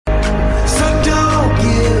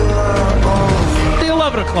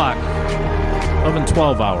o'clock,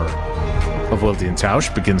 11-12 hour of Wilde and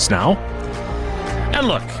Tausch begins now. And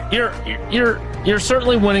look, you're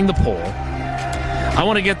certainly winning the poll. I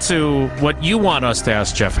want to get to what you want us to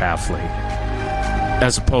ask Jeff Hafley,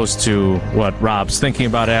 as opposed to what Rob's thinking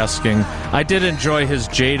about asking. I did enjoy his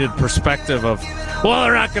jaded perspective of, well,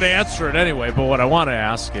 they're not going to answer it anyway, but what I want to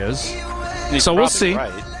ask is... So we'll see.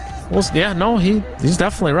 Right. He's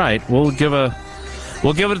definitely right. We'll give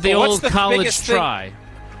it the old college try.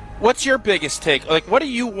 What's your biggest take? Like, what do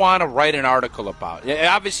you want to write an article about?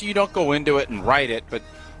 Obviously, you don't go into it and write it, but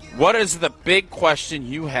what is the big question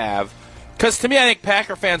you have? Because to me, I think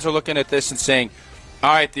Packer fans are looking at this and saying,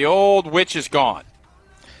 all right, the old witch is gone.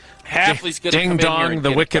 Hafley's going to come in here. Ding dong,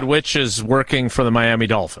 the wicked witch is working for the Miami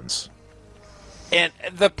Dolphins. And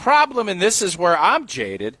the problem, and this is where I'm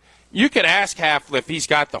jaded, you can ask Hafley if he's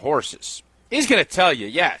got the horses. He's going to tell you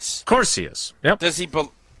yes. Of course he is. Yep. Does he?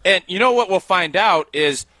 And you know what we'll find out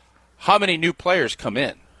is how many new players come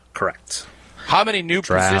in. Correct. How many new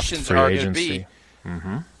positions are going to be.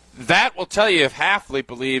 Mm-hmm. That will tell you if Hafley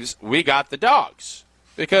believes we got the dogs.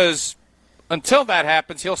 Because until that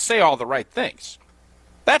happens, he'll say all the right things.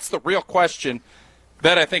 That's the real question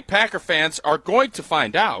that I think Packer fans are going to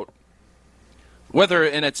find out.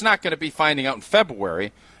 And it's not going to be finding out in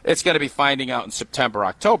February. It's going to be finding out in September,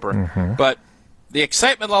 October. Mm-hmm. But the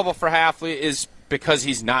excitement level for Hafley is because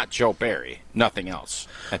he's not Joe Barry. Nothing else.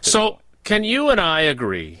 So can you and I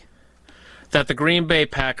agree that the Green Bay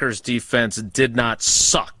Packers defense did not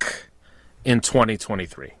suck in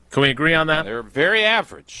 2023? Can we agree on that? They were very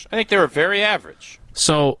average. I think they were very average.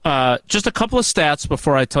 So just a couple of stats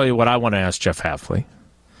before I tell you what I want to ask Jeff Hafley.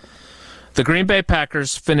 The Green Bay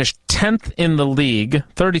Packers finished 10th in the league,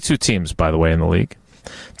 32 teams, by the way, in the league.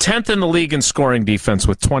 10th in the league in scoring defense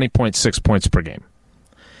with 20.6 points per game.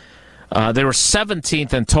 They were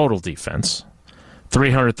 17th in total defense,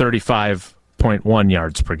 335.1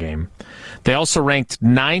 yards per game. They also ranked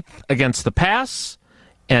 9th against the pass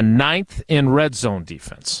and 9th in red zone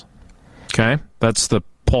defense. Okay, that's the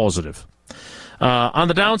positive. On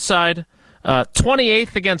the downside,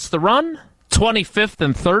 28th against the run, 25th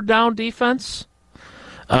in third down defense,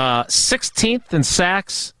 16th in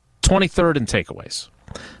sacks, 23rd in takeaways.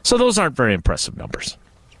 So those aren't very impressive numbers.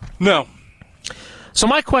 No. So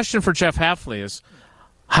my question for Jeff Hafley is,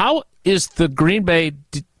 how is the Green Bay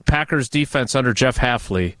Packers defense under Jeff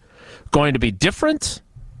Hafley going to be different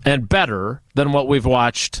and better than what we've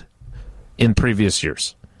watched in previous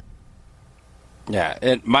years? Yeah,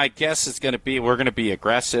 and my guess is going to be we're going to be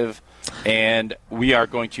aggressive, and we are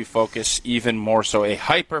going to focus even more so, a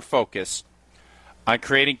hyper-focus on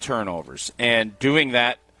creating turnovers. And doing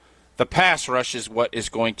that, the pass rush is what is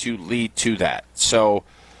going to lead to that. So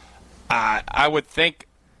I would think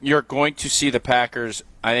you're going to see the Packers,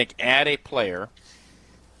 I think, add a player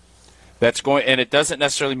that's going, and it doesn't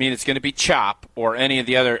necessarily mean it's going to be Chop or any of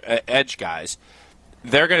the other edge guys.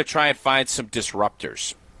 They're going to try and find some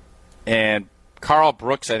disruptors. And Carl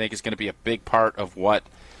Brooks, I think, is going to be a big part of what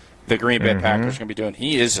the Green Bay Packers are going to be doing.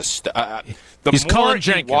 He is he's more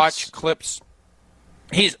you watch clips,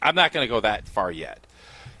 I'm not going to go that far yet.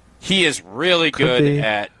 He is really good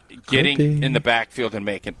at getting in the backfield and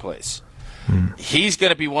making plays. He's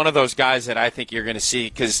going to be one of those guys that I think you're going to see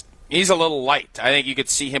because he's a little light. I think you could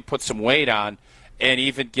see him put some weight on and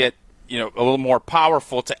even get a little more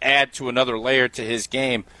powerful to add to another layer to his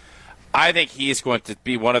game. I think he is going to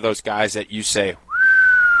be one of those guys that you say,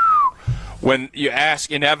 when you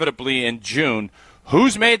ask inevitably in June,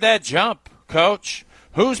 who's made that jump, Coach?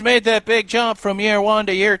 Who's made that big jump from year 1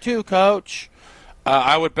 to year 2, Coach?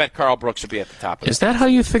 I would bet Carl Brooks would be at the top of it. Is that how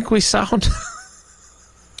you think we sound?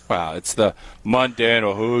 Well, it's the mundane,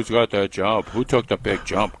 who's got that jump? Who took the big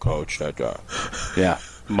jump, Coach? Yeah,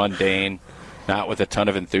 mundane, not with a ton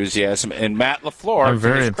of enthusiasm. And Matt LaFleur, I'm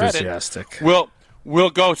very enthusiastic.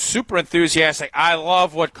 We'll go super enthusiastic. I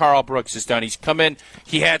love what Carl Brooks has done. He's come in.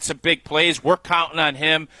 He had some big plays. We're counting on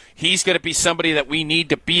him. He's going to be somebody that we need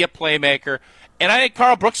to be a playmaker. And I think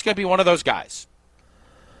Carl Brooks is going to be one of those guys.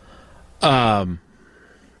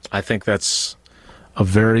 I think that's a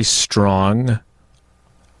very strong,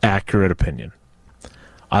 accurate opinion.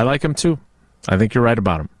 I like him too. I think you're right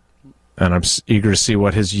about him. And I'm eager to see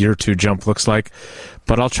what his year 2 jump looks like.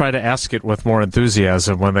 But I'll try to ask it with more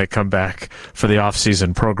enthusiasm when they come back for the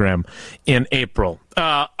off-season program in April.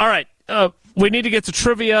 All right. We need to get to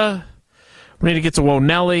trivia. We need to get to Whoa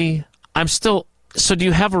Nelly. So do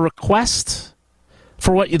you have a request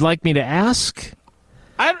for what you'd like me to ask?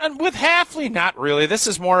 With Hafley, not really. This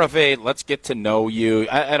is more of a let's get to know you.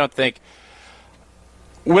 I don't think.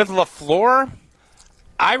 With LaFleur,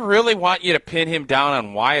 I really want you to pin him down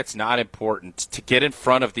on why it's not important to get in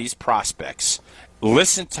front of these prospects.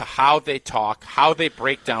 Listen to how they talk, how they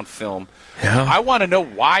break down film. Yeah. I want to know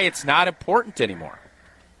why it's not important anymore.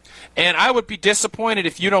 And I would be disappointed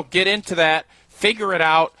if you don't get into that, figure it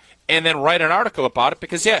out, and then write an article about it.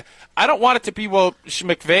 Because, yeah, I don't want it to be, well,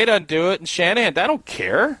 McVay doesn't do it and Shanahan. I don't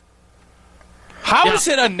care. How is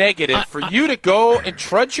it a negative for you to go and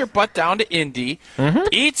trudge your butt down to Indy,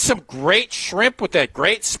 eat some great shrimp with that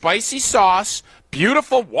great spicy sauce,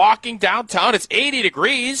 beautiful walking downtown? It's 80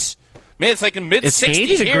 degrees. Man, it's like in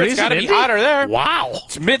mid-60s here. It's got to be hotter there. Wow.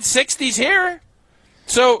 It's mid-60s here.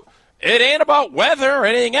 So it ain't about weather or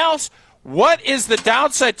anything else. What is the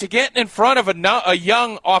downside to getting in front of a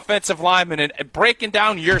young offensive lineman and breaking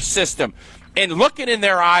down your system and looking in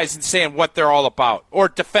their eyes and saying what they're all about, or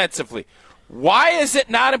defensively? Why is it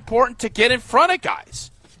not important to get in front of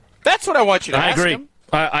guys? That's what I want you to ask agree. him.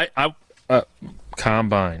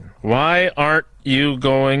 Combine. Why aren't you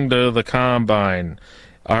going to the Combine?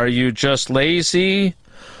 Are you just lazy?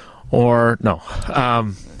 Or no?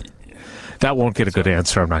 That won't get a good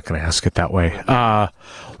answer. I'm not going to ask it that way.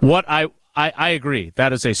 What I agree.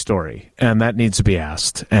 That is a story, and that needs to be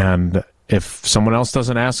asked. And if someone else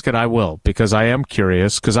doesn't ask it, I will, because I am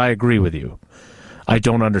curious, because I agree with you. I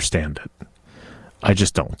don't understand it. I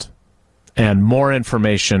just don't. And more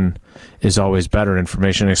information is always better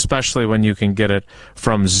information, especially when you can get it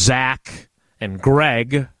from Zach and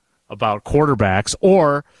Greg about quarterbacks,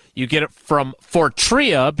 or you get it from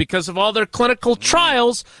Fortria because of all their clinical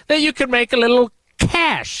trials that you can make a little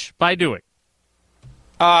cash by doing.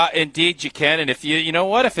 Indeed, you can. And if you know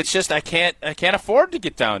what? If it's just I can't afford to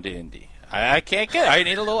get down to Indy. I can't get it. I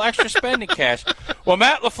need a little extra spending cash. Well,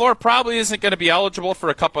 Matt LaFleur probably isn't going to be eligible for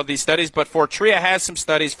a couple of these studies, but Fortria has some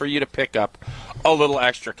studies for you to pick up a little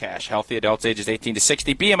extra cash. Healthy adults ages 18 to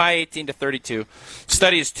 60, BMI 18 to 32.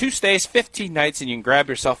 Study is 2 stays, 15 nights, and you can grab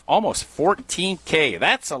yourself almost $14K.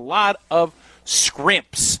 That's a lot of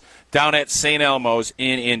scrimps down at St. Elmo's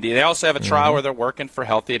in Indy. They also have a trial where they're working for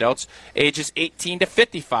healthy adults ages 18 to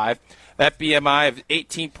 55. That BMI of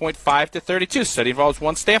 18.5 to 32. Study involves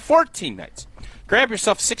 1 stay of 14 nights. Grab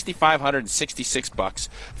yourself $6,566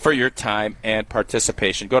 for your time and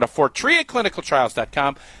participation. Go to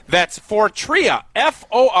FortriaClinicalTrials.com. That's Fortria,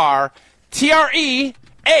 Fortrea,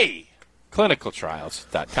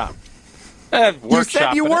 clinicaltrials.com. You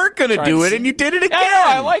said you weren't going to do it, and you did it again. I know,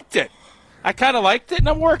 I liked it. I kind of liked it, and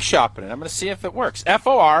I'm workshopping it. I'm going to see if it works.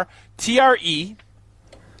 Fortrea,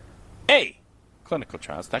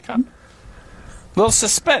 clinicaltrials.com. Little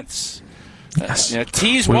suspense. Yes.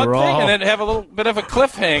 Tease one thing and then have a little bit of a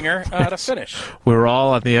cliffhanger to finish. We were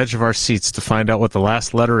all on the edge of our seats to find out what the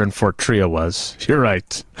last letter in Fortria was. You're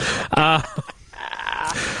right.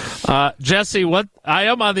 Jesse, I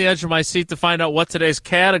am on the edge of my seat to find out what today's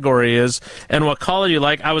category is and what color you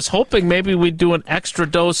like. I was hoping maybe we'd do an extra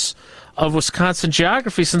dose of Wisconsin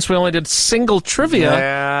geography since we only did single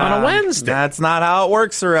trivia on a Wednesday. That's not how it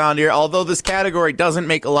works around here, although this category doesn't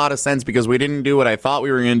make a lot of sense because we didn't do what I thought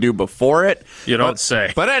we were going to do before it. You don't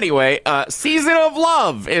say. But anyway, Season of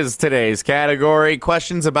Love is today's category.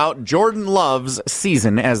 Questions about Jordan Love's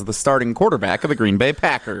season as the starting quarterback of the Green Bay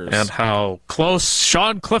Packers. And how close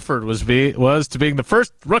Sean Clifford was to being the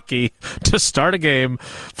first rookie to start a game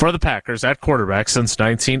for the Packers at quarterback since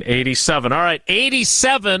 1987. All right,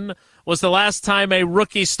 87 was the last time a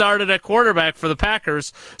rookie started at quarterback for the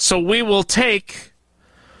Packers. So we will take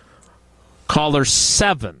caller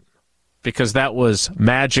 7 because that was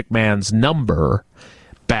Magic Man's number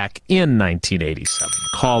back in 1987.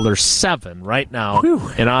 Caller 7 right now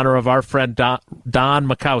in honor of our friend Don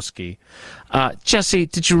Makowski. Jesse,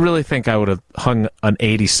 did you really think I would have hung an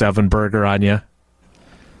 87 burger on you?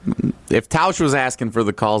 If Tausch was asking for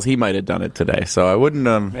the calls, he might have done it today. So I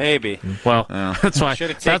wouldn't. Maybe. Well, that's why. Should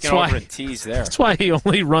have taken over a tease there. That's why he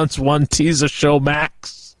only runs one tease a show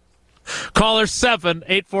max. Caller 7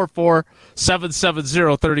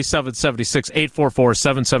 844-770-3776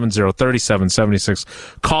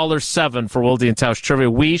 844-770-3776. Caller 7 for Wilde and Tausch Trivia.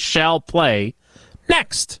 We shall play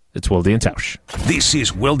next. It's Wilde and Tausch. This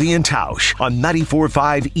is Wilde and Tausch on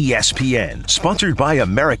 94.5 ESPN. Sponsored by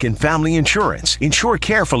American Family Insurance. Insure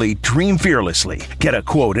carefully, dream fearlessly. Get a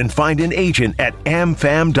quote and find an agent at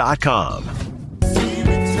amfam.com.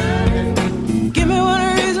 Give me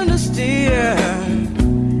one reason to steer,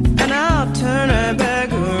 and I'll turn right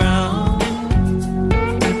back around.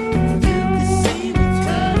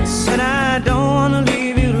 Said I don't want to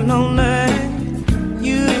leave you lonely.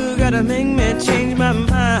 You gotta make me change my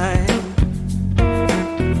mind.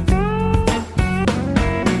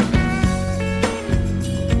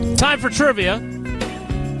 Time for trivia.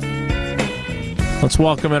 Let's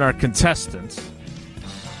welcome in our contestant.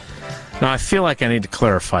 Now, I feel like I need to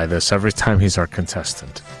clarify this every time he's our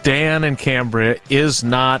contestant. Dan in Cambria is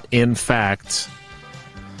not, in fact,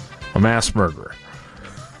 a mass murderer.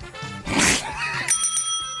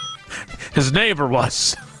 His neighbor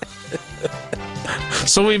was.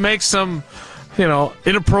 So we make some,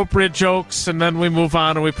 inappropriate jokes, and then we move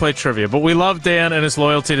on and we play trivia. But we love Dan and his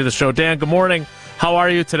loyalty to the show. Dan, good morning. How are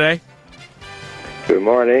you today? Good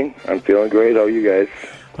morning. I'm feeling great. How are you guys?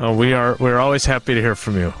 We're always happy to hear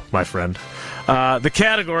from you, my friend. The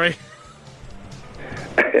category.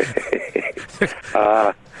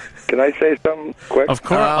 Can I say something quick? Of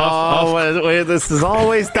course. This is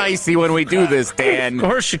always dicey when we do this, Dan. Of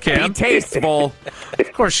course you can. Be tasteful.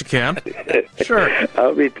 Of course you can. Sure.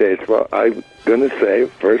 I'll be tasteful. I'm going to say,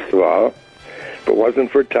 first of all, if it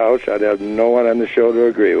wasn't for Tausch, I'd have no one on the show to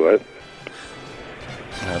agree with.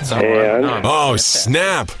 That's all right. Oh,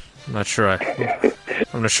 snap. I'm not sure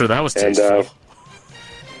that was tasteful.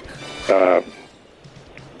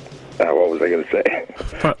 What was I going to say?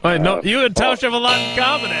 Wait, no, you and Tausch have a lot in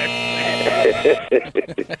common,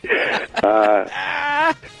 actually.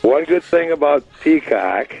 One good thing about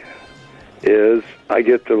Peacock is I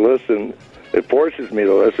get to listen. It forces me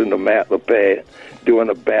to listen to Matt LaFleur doing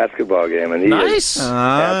a basketball game, and he Nice. is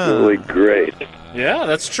absolutely great. Yeah,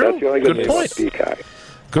 that's true. That's the only good Good thing point. about Peacock.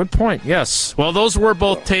 Good point, yes. Well, those were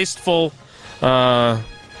both tasteful.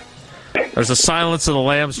 There's a Silence of the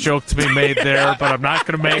Lambs joke to be made there, but I'm not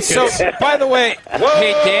going to make So, it. by the way,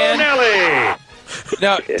 hey, Dan. Nelly!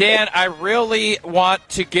 No, Dan, I really want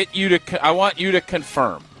to get you to. I want you to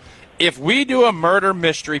confirm if we do a murder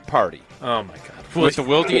mystery party. Oh, my God. With the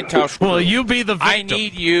Wilde and Tausch Trivia. Will you be the victim? I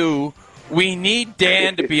need you. We need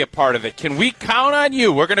Dan to be a part of it. Can we count on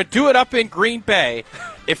you? We're going to do it up in Green Bay.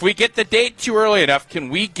 If we get the date too early enough, can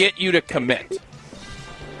we get you to commit?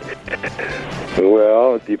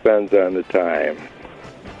 Well, it depends on the time.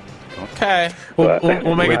 Okay.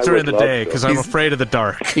 We'll make it I during would the love day to. because I'm afraid of the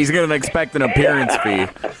dark. He's going to expect an appearance fee.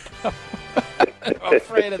 I'm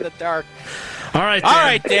afraid of the dark. All right, Dan. All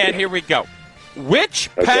right, Dan, here we go. Which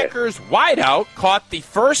Packers wideout caught the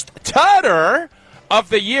first tutter of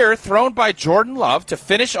the year thrown by Jordan Love to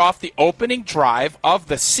finish off the opening drive of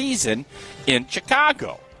the season in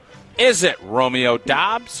Chicago? Is it Romeo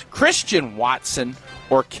Doubs, Christian Watson,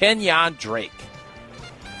 or Kenyon Drake?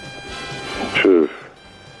 Phew.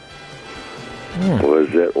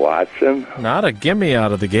 Was it Watson? Not a gimme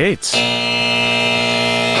out of the gates.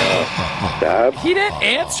 Dobbs? He didn't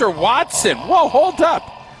answer Watson. Whoa, hold up.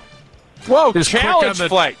 Whoa, challenge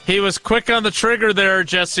flight. He was quick on the trigger there,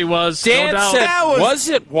 Jesse was. Dan no doubt. said, was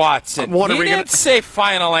it Watson? What are He we gonna- didn't say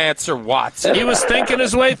final answer Watson. He was thinking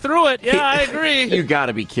his way through it. Yeah, I agree. You got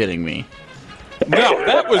to be kidding me. No,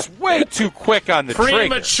 that was way too quick on the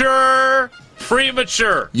trigger.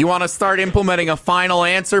 Premature. You want to start implementing a final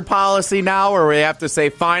answer policy now, or we have to say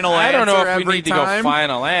final I answer don't know if we every need to time? go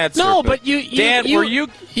final answer. No, but Dan, were you?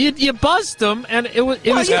 You buzzed him, and it was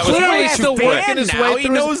that was clearly way still too working quick. his now way he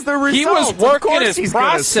through. knows the results. He was Of working course his he's gonna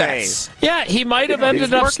process. say. Yeah, he might have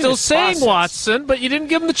ended up working still his saying process. Watson, but you didn't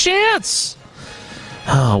give him the chance.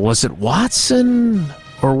 Oh, was it Watson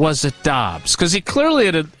or was it Dobbs? Because he clearly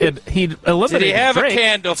he eliminated Did he have Drake. a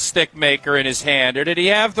candlestick maker in his hand, or did he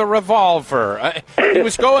have the revolver? He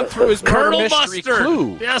was going through his murder Colonel mystery Mustard.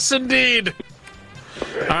 clue. Yes, indeed.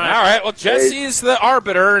 All right, well, Jesse's the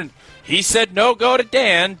arbiter, and he said no go to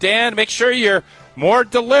Dan. Dan, make sure you're more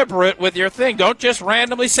deliberate with your thing. Don't just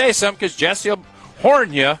randomly say something, because Jesse will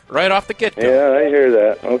horn you right off the get-go. Yeah, I hear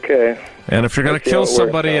that. Okay. And if you're going to Let's see kill how it works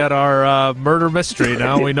somebody out. at our murder mystery,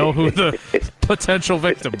 now we know who the potential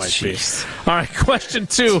victim might be. All right, question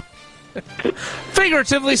 2.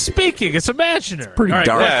 Figuratively speaking, it's imaginary. pretty All right,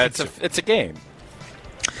 dark. Yeah, it's a game.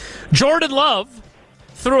 Jordan Love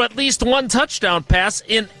threw at least one touchdown pass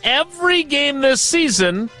in every game this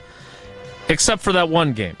season, except for that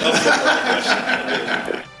one game.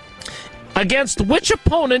 Against which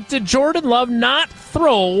opponent did Jordan Love not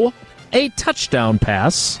throw a touchdown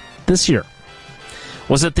pass this year?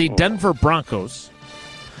 Was it the Denver Broncos,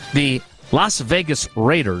 the Las Vegas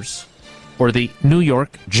Raiders, or the New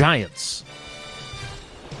York Giants?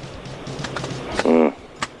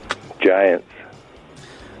 Giants.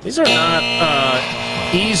 These are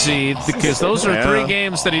not easy because those are 3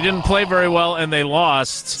 games that he didn't play very well and they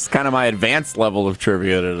lost. It's kind of my advanced level of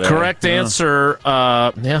trivia today. Correct answer.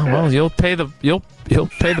 Well, you'll pay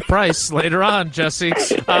the price later on, Jesse.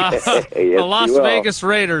 The Las you will. Vegas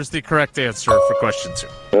Raiders, the correct answer for question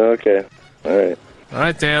 2. Okay. All right. All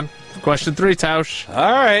right, Dan. Question 3, Tausch. All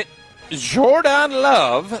right. Jordan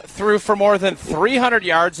Love threw for more than 300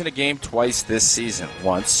 yards in a game twice this season.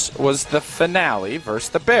 Once was the finale versus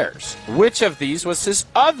the Bears. Which of these was his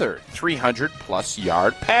other 300-plus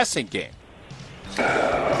yard passing game?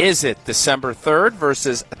 Is it December 3rd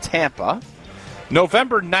versus Tampa,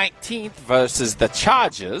 November 19th versus the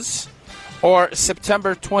Chargers, or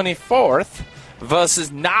September 24th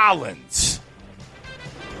versus Nolans?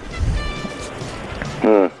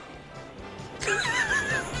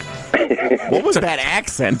 What was that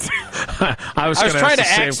accent? I was trying to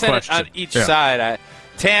accent accent it on each side.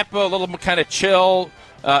 Tampa, a little kind of chill.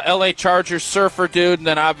 L.A. Chargers surfer dude, and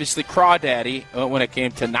then obviously Crawdaddy when it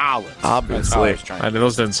came to Nolans. Obviously.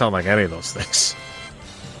 Those didn't sound like any of those things.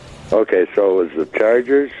 Okay, so it was the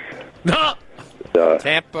Chargers, No!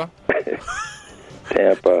 Tampa.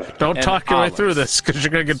 Tampa. Don't talk your way through this because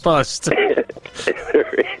you're going to get bussed.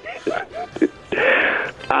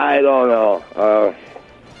 I don't know.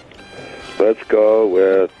 Let's go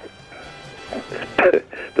with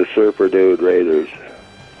the Super Dude Raiders.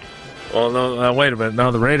 Well, no, wait a minute.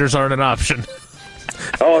 No, the Raiders aren't an option.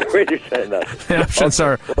 Oh, the Raiders are not. The options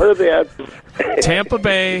are What are the options? Tampa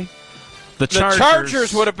Bay, the Chargers. The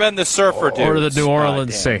Chargers would have been the surfer dudes. Or the New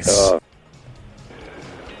Orleans Saints.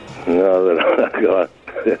 No, then I'm not going.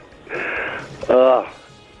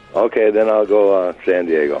 Okay, then I'll go San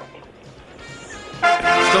Diego.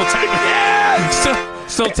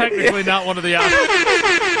 Still technically not one of the options.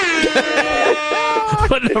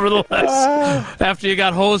 But nevertheless, after you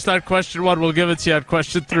got hosed on question 1, we'll give it to you on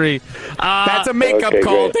question 3. That's a makeup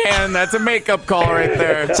call, good. Dan. That's a makeup call right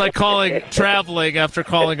there. It's like traveling after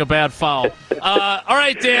calling a bad foul. All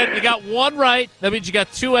right, Dan, you got 1 right. That means you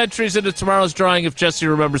got 2 entries into tomorrow's drawing if Jesse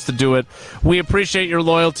remembers to do it. We appreciate your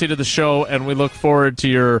loyalty to the show, and we look forward to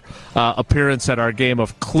your appearance at our game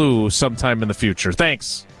of Clue sometime in the future.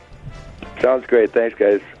 Thanks. Sounds great. Thanks,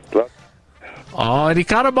 guys. Oh, and he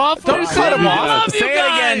cut him off. Don't cut him off. Say it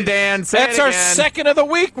again, Dan. That's our second of the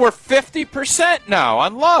week. We're 50% now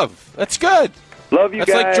on Love. That's good. Love you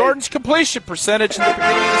That's guys. like Jordan's completion percentage in the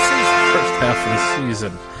beginning of the season. First half of the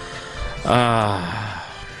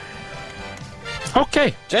season.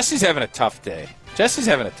 Okay. Jesse's having a tough day.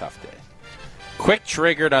 Quick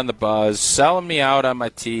triggered on the buzz, selling me out on my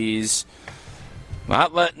tees,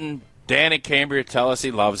 not letting Dan and Cambria tell us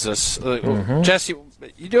he loves us. Jesse,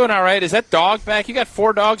 you doing all right? Is that dog back? You got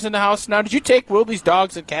 4 dogs in the house now. Did you take Wildy's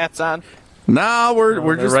dogs and cats on? No,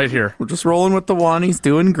 we're just right here. We're just rolling with the one. He's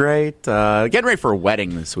doing great. Getting ready for a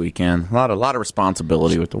wedding this weekend. A lot of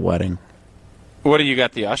responsibility with the wedding. What do you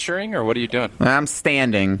got, the ushering, or what are you doing? I'm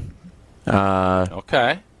standing.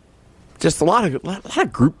 Okay. Just a lot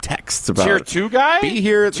of group texts about Tier 2 guy? Be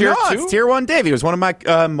here. Tier 2? It's Tier 1 Dave. He was one of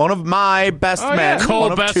my best men. Yeah.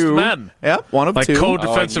 Co-best men. Yep, one of like 2.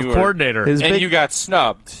 Co-defensive coordinator. You got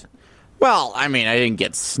snubbed. Well, I mean, I didn't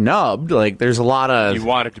get snubbed. Like, there's a lot of. You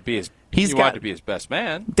wanted to be his. Wanted to be his best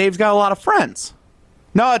man. Dave's got a lot of friends.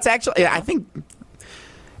 No, it's actually. I think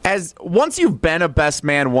once you've been a best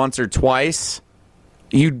man once or twice,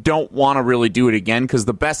 you don't want to really do it again because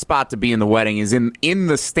the best spot to be in the wedding is in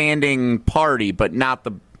the standing party, but not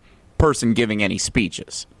the person giving any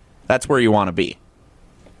speeches. That's where you want to be.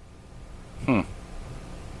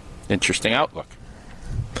 Interesting outlook.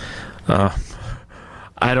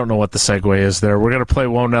 I don't know what the segue is there. We're going to play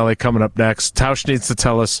Whoa Nelly coming up next. Tausch needs to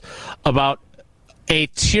tell us about a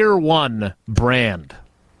Tier 1 brand,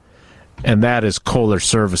 and that is Kohler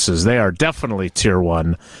Services. They are definitely Tier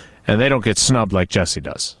 1. And they don't get snubbed like Jesse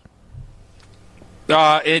does.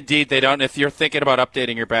 Indeed, they don't. If you're thinking about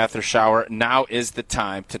updating your bath or shower, now is the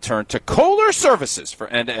time to turn to Kohler Services for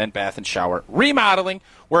end-to-end bath and shower remodeling,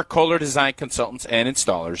 where Kohler design consultants and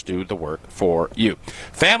installers do the work for you.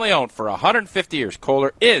 Family-owned for 150 years,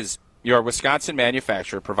 Kohler is your Wisconsin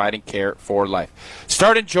manufacturer providing care for life.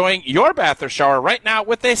 Start enjoying your bath or shower right now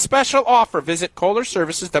with a special offer. Visit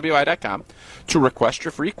KohlerServicesWI.com to request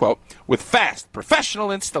your free quote with fast,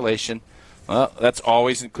 professional installation. Well, that's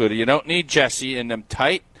always included. You don't need Jesse in them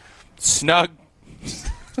tight, snug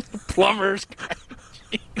plumbers.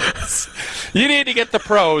 You need to get the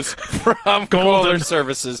pros from Kohler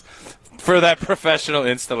Services for that professional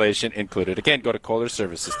installation included. Again, go to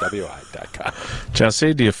KohlerServicesWI.com.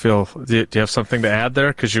 Jesse, do you have something to add there?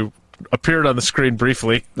 Because you appeared on the screen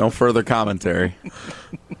briefly. No further commentary.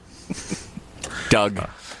 Doug.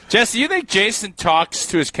 Jesse, you think Jason talks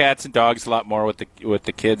to his cats and dogs a lot more with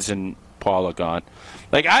the kids and Paula gone?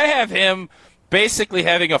 Like, I have him basically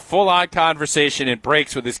having a full-on conversation in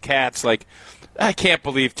breaks with his cats, like, I can't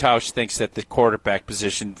believe Tausch thinks that the quarterback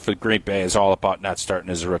position for Green Bay is all about not starting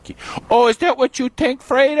as a rookie. Oh, is that what you think,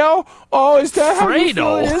 Fredo? Oh, is that how you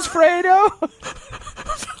feel it is, Fredo?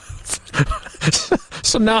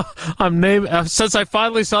 So now I'm naming, since I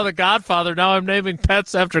finally saw The Godfather, now I'm naming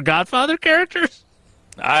pets after Godfather characters?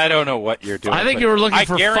 I don't know what you're doing. I think you were looking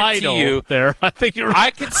for Fido there.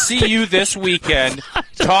 I could see you this weekend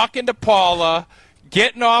talking to Paula,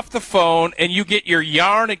 getting off the phone, and you get your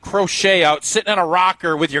yarn and crochet out, sitting on a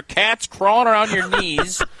rocker with your cats crawling around your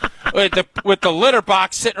knees, with the litter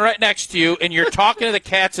box sitting right next to you, and you're talking to the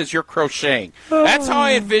cats as you're crocheting. That's how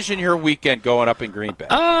I envision your weekend going up in Green Bay.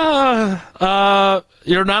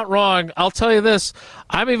 You're not wrong. I'll tell you this.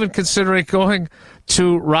 I'm even considering going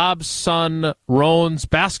to Rob's son Roan's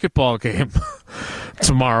basketball game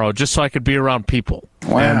tomorrow, just so I could be around people.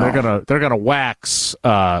 Wow. And they're gonna wax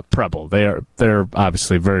Preble. They're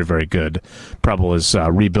obviously very, very good. Preble is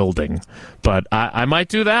rebuilding, but I might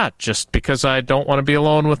do that just because I don't want to be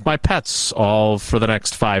alone with my pets all for the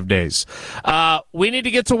next 5 days. We need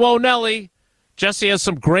to get to Whoa Nelly. Jesse has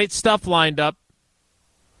some great stuff lined up.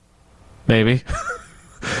 Maybe.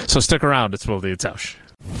 So stick around. It's Wilde and Tausch.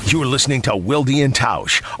 You're listening to Wilde and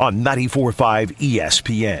Tausch on 94.5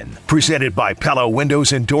 ESPN. Presented by Pella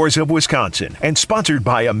Windows and Doors of Wisconsin and sponsored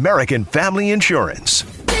by American Family Insurance.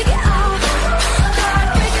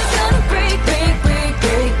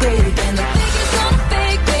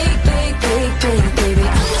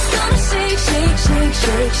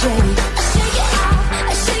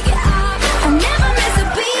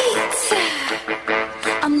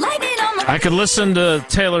 I could listen to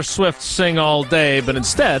Taylor Swift sing all day, but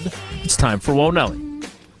instead, it's time for Whoa Nelly.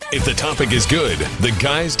 If the topic is good, the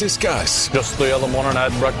guys discuss. Just the other morning I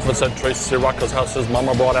had breakfast at Tracy Rocker's house. His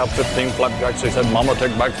mama brought out 15 flapjacks. He said, Mama,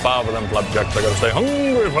 take back 5 of them flapjacks. I gotta stay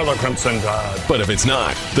hungry for the Crimson Tide. But if it's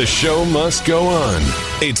not, the show must go on.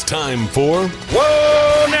 It's time for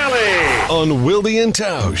Whoa Nelly on Wilde and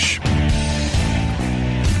Tausch.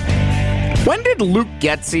 When did Luke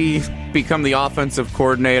Getsy become the offensive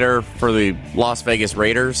coordinator for the Las Vegas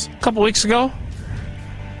Raiders? A couple weeks ago.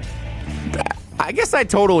 I guess I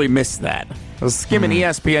totally missed that. I was skimming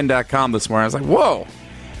ESPN.com this morning. I was like, whoa.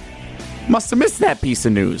 Must have missed that piece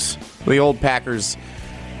of news. The old Packers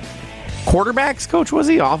quarterbacks coach, was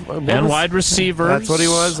he? Wide receivers. That's what he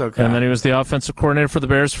was? Okay. And then he was the offensive coordinator for the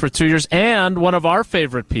Bears for 2 years. And one of our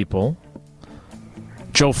favorite people,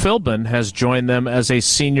 Joe Philbin, has joined them as a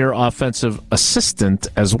senior offensive assistant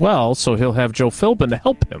as well, so he'll have Joe Philbin to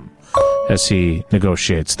help him as he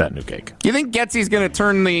negotiates that new gig. You think Getsy's going to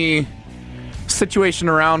turn the situation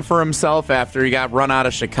around for himself after he got run out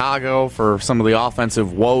of Chicago for some of the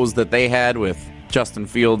offensive woes that they had with Justin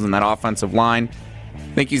Fields and that offensive line?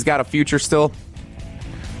 Think he's got a future still?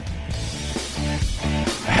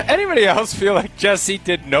 Anybody else feel like Jesse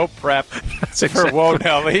did no prep for Whoa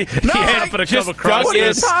Nelly? No, What are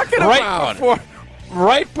you talking about?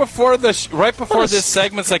 Right before this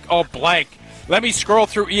segment's like, oh, blank. Let me scroll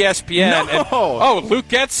through ESPN. And, Luke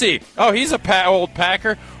Getsy. Oh, he's a old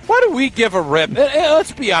Packer. Why do we give a rip?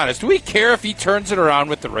 Let's be honest. Do we care if he turns it around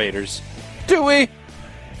with the Raiders? Do we?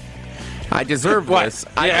 I deserve this.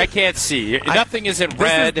 I can't see. Nothing is in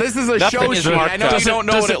red. This is a show sheet. I know you don't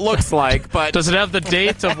know what it looks like, but does it have the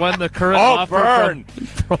date of when the current offer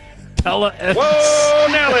from Pella ends? Whoa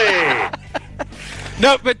Nelly.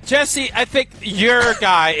 No, but Jesse, I think your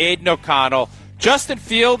guy, Aiden O'Connell, Justin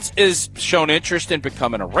Fields is shown interest in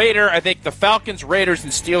becoming a Raider. I think the Falcons, Raiders,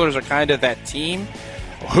 and Steelers are kind of that team.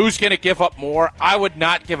 Who's going to give up more? I would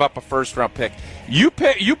not give up a first-round pick. You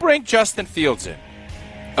bring Justin Fields in.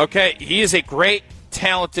 Okay, he is a great,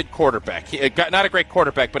 talented quarterback. Not a great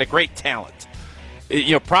quarterback, but a great talent.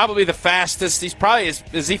 Probably the fastest.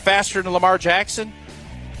 Is he faster than Lamar Jackson?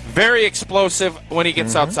 Very explosive when he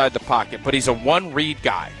gets outside the pocket, but he's a one-read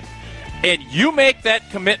guy. And you make that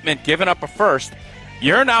commitment, giving up a first,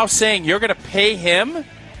 you're now saying you're going to pay him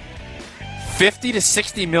 $50 to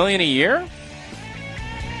 $60 million a year?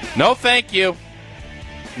 No, thank you.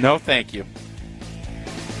 No, thank you.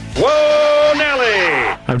 Whoa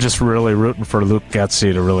Nelly. I'm just really rooting for Luke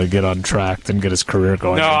Getsy to really get on track and get his career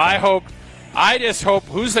going. No, I just hope.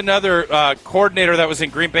 Who's another coordinator that was in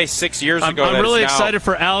Green Bay 6 years ago? I'm really excited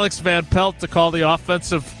for Alex Van Pelt to call the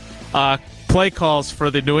offensive play calls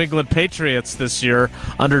for the New England Patriots this year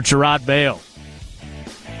under Gerard Mayo.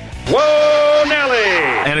 Whoa Nelly.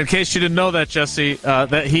 And in case you didn't know that, Jesse,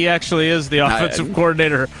 that he actually is the offensive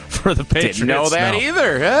coordinator for the Patriots. Didn't know that now.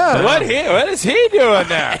 either. Yeah. What is he doing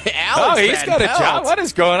there? Alex he's Van got a Pelt. job. What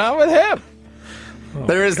is going on with him?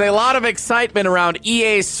 There is a lot of excitement around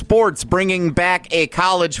EA Sports bringing back a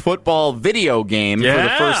college football video game for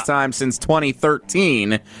the first time since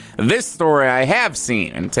 2013. This story I have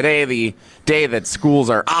seen, and today the day that schools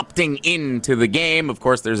are opting into the game. Of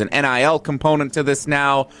course, there's an NIL component to this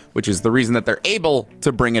now, which is the reason that they're able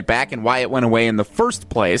to bring it back and why it went away in the first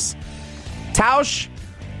place. Tausch,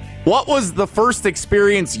 what was the first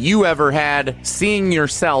experience you ever had seeing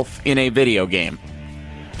yourself in a video game?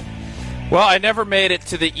 Well, I never made it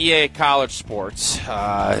to the EA College Sports.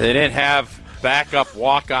 They didn't have backup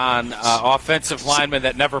walk-on offensive linemen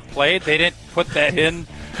that never played. They didn't put that in.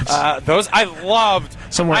 Those I loved.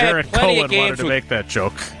 Somewhere Eric Cohen wanted to make that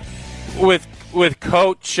joke. With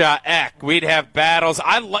Coach Eck, we'd have battles.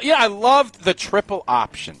 I loved the triple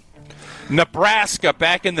option. Nebraska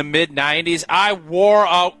back in the mid-'90s, I wore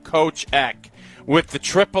out Coach Eck with the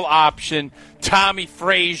triple option, Tommy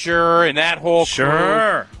Frazier and that whole crew.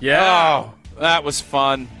 Sure, yeah. Oh, that was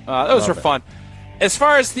fun. Those were fun. As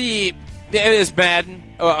far as it is Madden.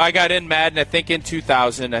 I got in Madden, I think, in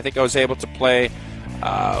 2000. I think I was able to play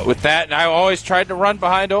with that, and I always tried to run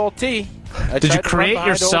behind old T. Did you create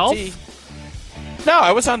yourself? No,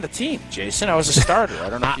 I was on the team, Jason. I was a starter. I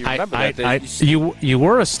don't know if you remember that. You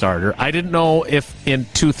were a starter. I didn't know if in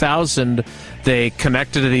 2000 they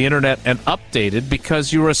connected to the internet and updated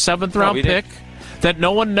because you were a seventh-round pick that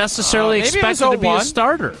no one necessarily expected to be a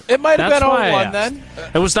starter. It might have been 01 then.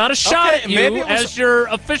 It was not a shot at you as your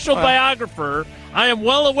official biographer. I am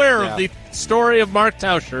well aware of the story of Mark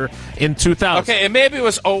Tauscher in 2000. Okay, and maybe it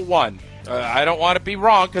was 01. I don't want to be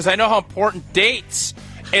wrong because I know how important dates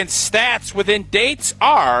and stats within dates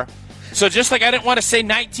are. So just like I didn't want to say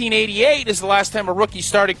 1988 is the last time a rookie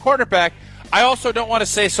started quarterback, I also don't want to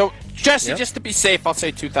say so. Jesse, just to be safe, I'll say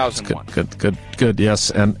 2001. Good.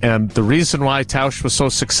 Yes, and the reason why Tausch was so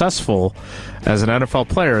successful as an NFL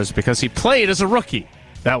player is because he played as a rookie.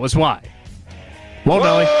 That was why. Whoa,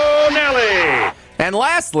 Nelly. And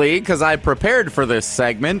lastly, because I prepared for this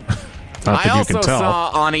segment, I also saw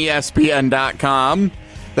on ESPN.com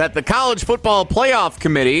that the College Football Playoff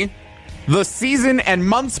Committee, the season and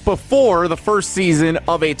months before the first season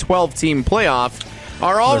of a 12-team playoff,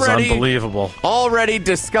 are already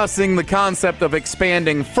discussing the concept of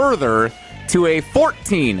expanding further to a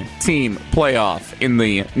 14-team playoff in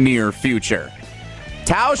the near future.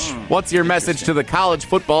 Tausch, what's your message to the College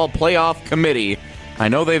Football Playoff Committee? I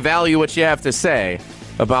know they value what you have to say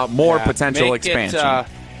about more potential expansion.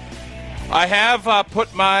 I have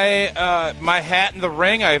put my my hat in the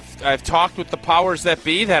ring. I've talked with the powers that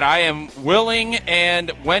be that I am willing and,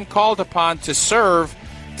 when called upon, to serve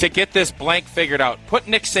to get this blank figured out. Put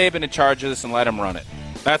Nick Saban in charge of this and let him run it.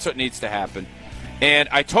 That's what needs to happen. And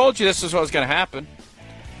I told you this is what was going to happen.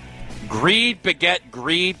 Greed beget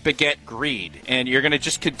greed beget greed. And you're going to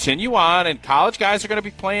just continue on, and college guys are going to be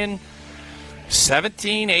playing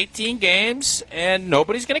 17, 18 games, and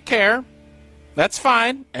nobody's going to care. That's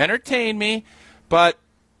fine. Entertain me. But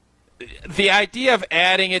the idea of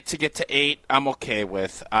adding it to get to 8, I'm okay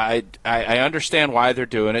with. I understand why they're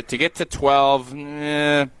doing it. To get to 12,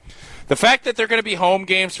 the fact that they're going to be home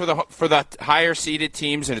games for the higher seeded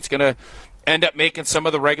teams, and it's going to end up making some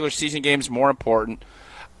of the regular season games more important.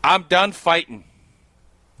 I'm done fighting.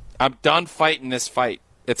 I'm done fighting this fight.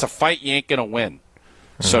 It's a fight you ain't going to win.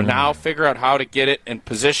 So now figure out how to get it and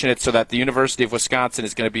position it so that the University of Wisconsin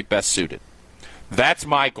is going to be best suited. That's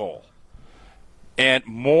my goal. And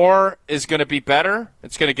more is going to be better.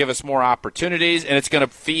 It's going to give us more opportunities, and it's going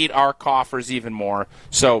to feed our coffers even more.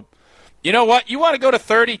 So, you know what? You want to go to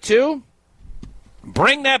 32?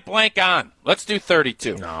 Bring that blank on. Let's do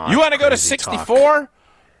 32. No, you want to go to 64?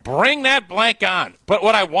 Bring that blank on. But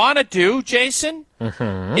what I want to do, Jason,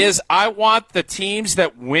 is I want the teams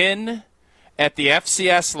that win at the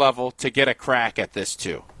FCS level to get a crack at this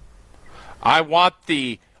too. I want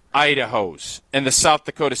the Idahos and the South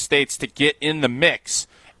Dakota States to get in the mix.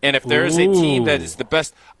 And if there is a team that is the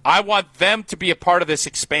best, I want them to be a part of this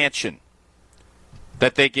expansion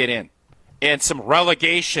that they get in. And some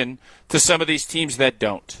relegation to some of these teams that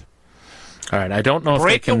don't. All right, I don't know if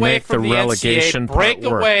they can make the relegation part work.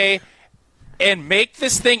 Break away and make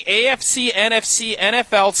this thing AFC, NFC,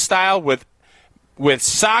 NFL style with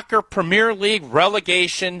soccer Premier League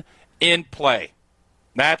relegation in play.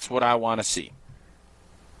 That's what I want to see.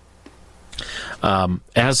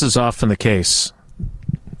 As is often the case,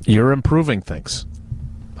 you're improving things.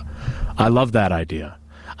 I love that idea.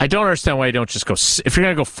 I don't understand why you don't just go. If you're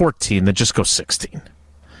going to go 14, then just go 16.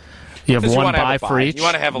 You have one bye for each. You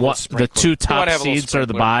want to have a little sprinkler. The two top seeds are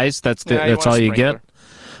the byes. That's all you get.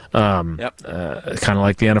 Kind of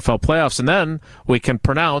like the NFL playoffs. And then we can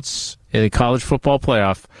pronounce in the college football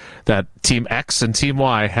playoff that Team X and Team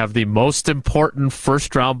Y have the most important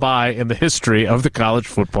first-round bye in the history of the college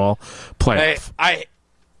football playoff. I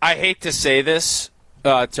hate to say this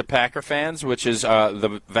to Packer fans, which is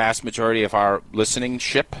the vast majority of our listening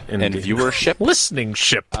ship and viewership. Listening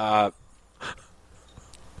ship.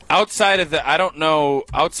 Outside of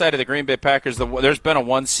the Green Bay Packers, there's been a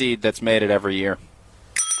 1 seed that's made it every year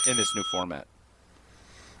in this new format.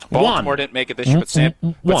 Baltimore didn't make it this year,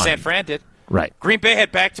 but San Fran did. Right. Green Bay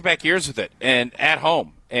had back-to-back years with it, and at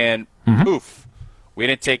home, and oof, we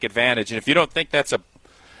didn't take advantage. And if you don't think that's a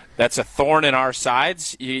thorn in our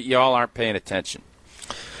sides, you all aren't paying attention.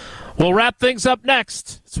 We'll wrap things up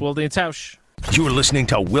next. It's Wilde and Tausch. You're listening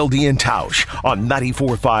to Wilde and Tausch on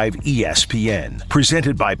 94.5 ESPN.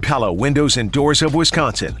 Presented by Pella Windows and Doors of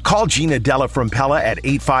Wisconsin. Call Gina Della from Pella at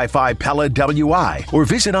 855-PELLA-WI or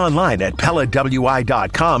visit online at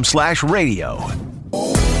PellaWI.com/radio.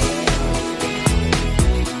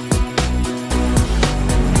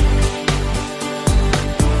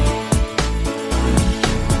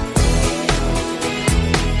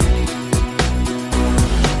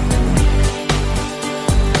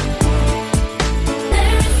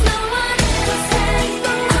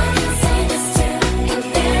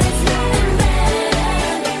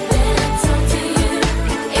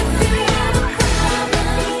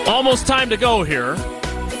 Almost time to go here.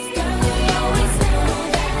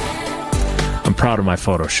 I'm proud of my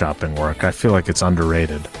photoshopping work. I feel like it's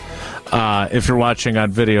underrated. If you're watching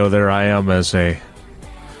on video, there I am as a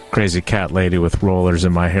crazy cat lady with rollers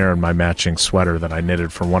in my hair and my matching sweater that I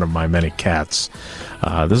knitted for one of my many cats.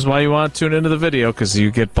 This is why you want to tune into the video, because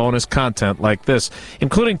you get bonus content like this,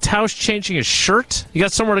 including Tausch changing his shirt. You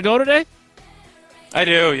got somewhere to go today? I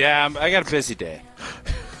do, yeah. I got a busy day,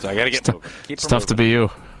 so I got to get moving. It's tough to be you.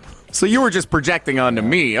 So you were just projecting onto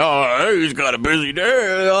me. Oh, he's got a busy day.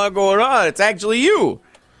 There's a lot going on. It's actually you.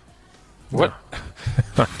 What?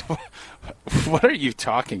 What are you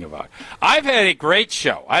talking about? I've had a great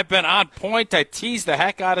show. I've been on point. I teased the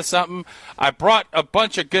heck out of something. I brought a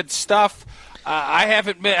bunch of good stuff. I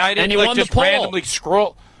didn't like just randomly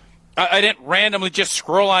scroll. I didn't randomly just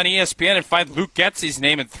scroll on ESPN and find Luke Getsy's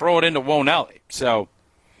name and throw it into Whoa Nelly. So,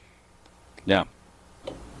 yeah.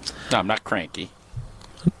 No, I'm not cranky.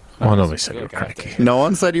 Well, nobody said you were cranky. No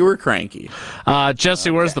one said you were cranky.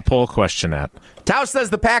 Jesse, where's the poll question at? Tausch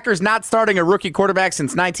says the Packers not starting a rookie quarterback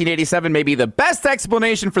since 1987 may be the best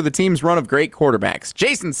explanation for the team's run of great quarterbacks.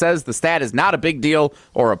 Jason says the stat is not a big deal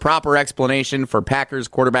or a proper explanation for Packers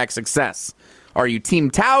quarterback success. Are you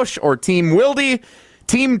Team Tausch or Team Wilde?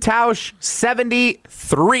 Team Tausch,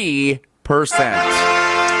 73%.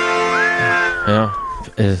 Yeah.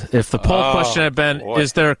 If the poll question had been,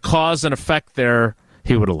 is there cause and effect there,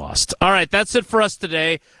 he would have lost. All right, that's it for us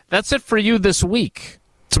today. That's it for you this week.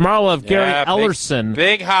 Tomorrow we'll have Gary Ellerson.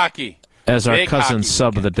 Big hockey. As our cousin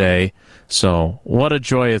sub of the day. So what a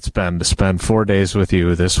joy it's been to spend 4 days with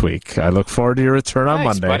you this week. I look forward to your return on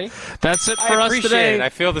Monday. Buddy. That's it for us today. I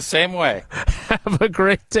feel the same way. Have a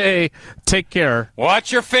great day. Take care.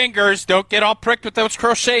 Watch your fingers. Don't get all pricked with those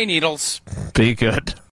crochet needles. Be good.